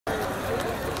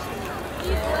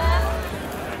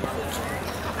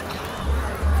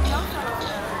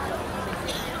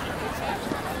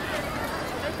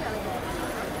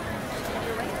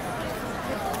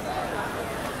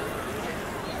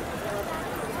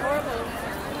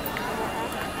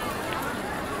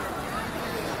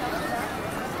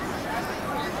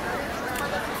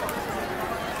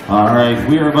All right,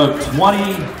 we are about 20,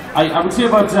 I would say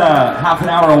about half an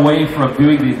hour away from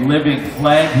doing the living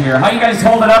flag here. How you guys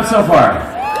holding up so far?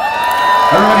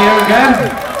 Everybody doing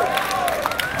good?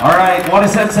 All right, want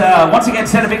to once again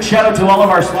send a big shout out to all of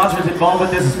our sponsors involved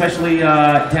with this, especially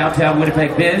Downtown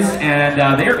Winnipeg Biz,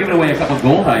 and they are giving away a couple of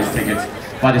Gold Eyes tickets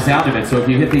by the sound of it. So if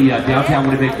you hit the Downtown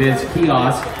Winnipeg Biz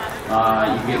kiosk, you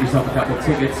can get yourself a couple of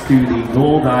tickets to the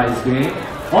Gold Eyes game.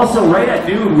 Also, right at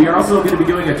noon, we are also going to be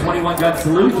doing a 21-gun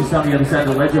salute just on the other side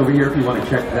of the ledge over here if you want to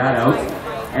check that out.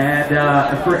 And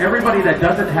for everybody that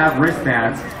doesn't have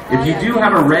wristbands, if you do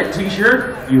have a red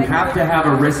t-shirt, you have to have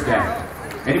a wristband.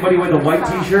 Anybody with the white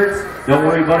t-shirts, don't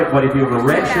worry about it, but if you have a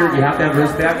red shirt, you have to have a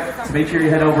wristband. So make sure you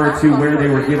head over to where they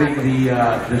were giving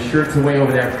the shirts away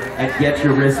over there and get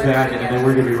your wristband, and then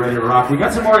we're going to be ready to rock. We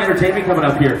got some more entertainment coming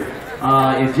up here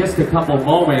in just a couple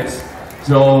moments.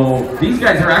 So these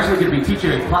guys are actually going to be teaching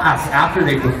a class after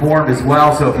they perform as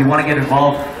well. So if you want to get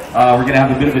involved, we're going to have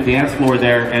a bit of a dance floor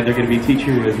there, and they're going to be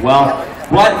teaching you as well.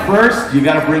 But first, you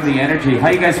got to bring the energy. How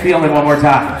you guys feeling one more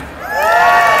time?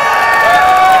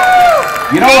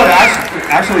 You know what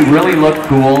actually really looked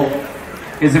cool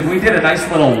is if we did a nice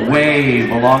little wave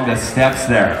along the steps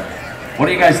there. What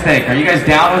do you guys think? Are you guys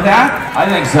down with that? I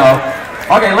think so.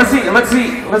 Okay, let's see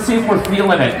if we're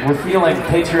feeling it. We're feeling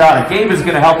patriotic. Gabe is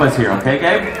going to help us here, okay,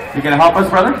 Gabe? You're going to help us,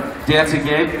 brother? Dancing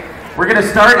Gabe. We're going to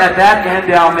start at that end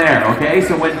down there, okay?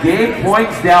 So when Gabe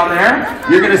points down there,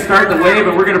 you're going to start the wave,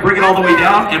 and we're going to bring it all the way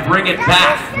down and bring it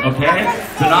back, okay?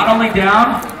 So not only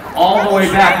down, all the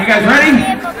way back. You guys ready?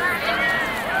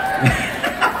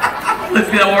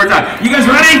 Let's do that one more time. You guys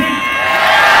ready?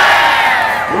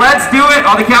 Let's do it.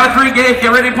 On the count of three, Gabe,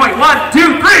 get ready to point. 1,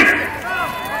 2, 3.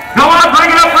 Go on, bring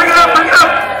it up, bring it up, bring it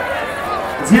up.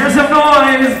 Let's hear some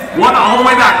noise. One, all the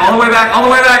way back, all the way back, all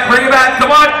the way back. Bring it back. Come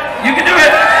on, you can do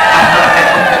it.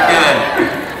 Good.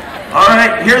 All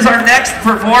right, here's our next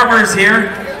performers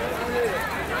here.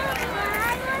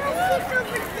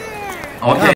 Okay.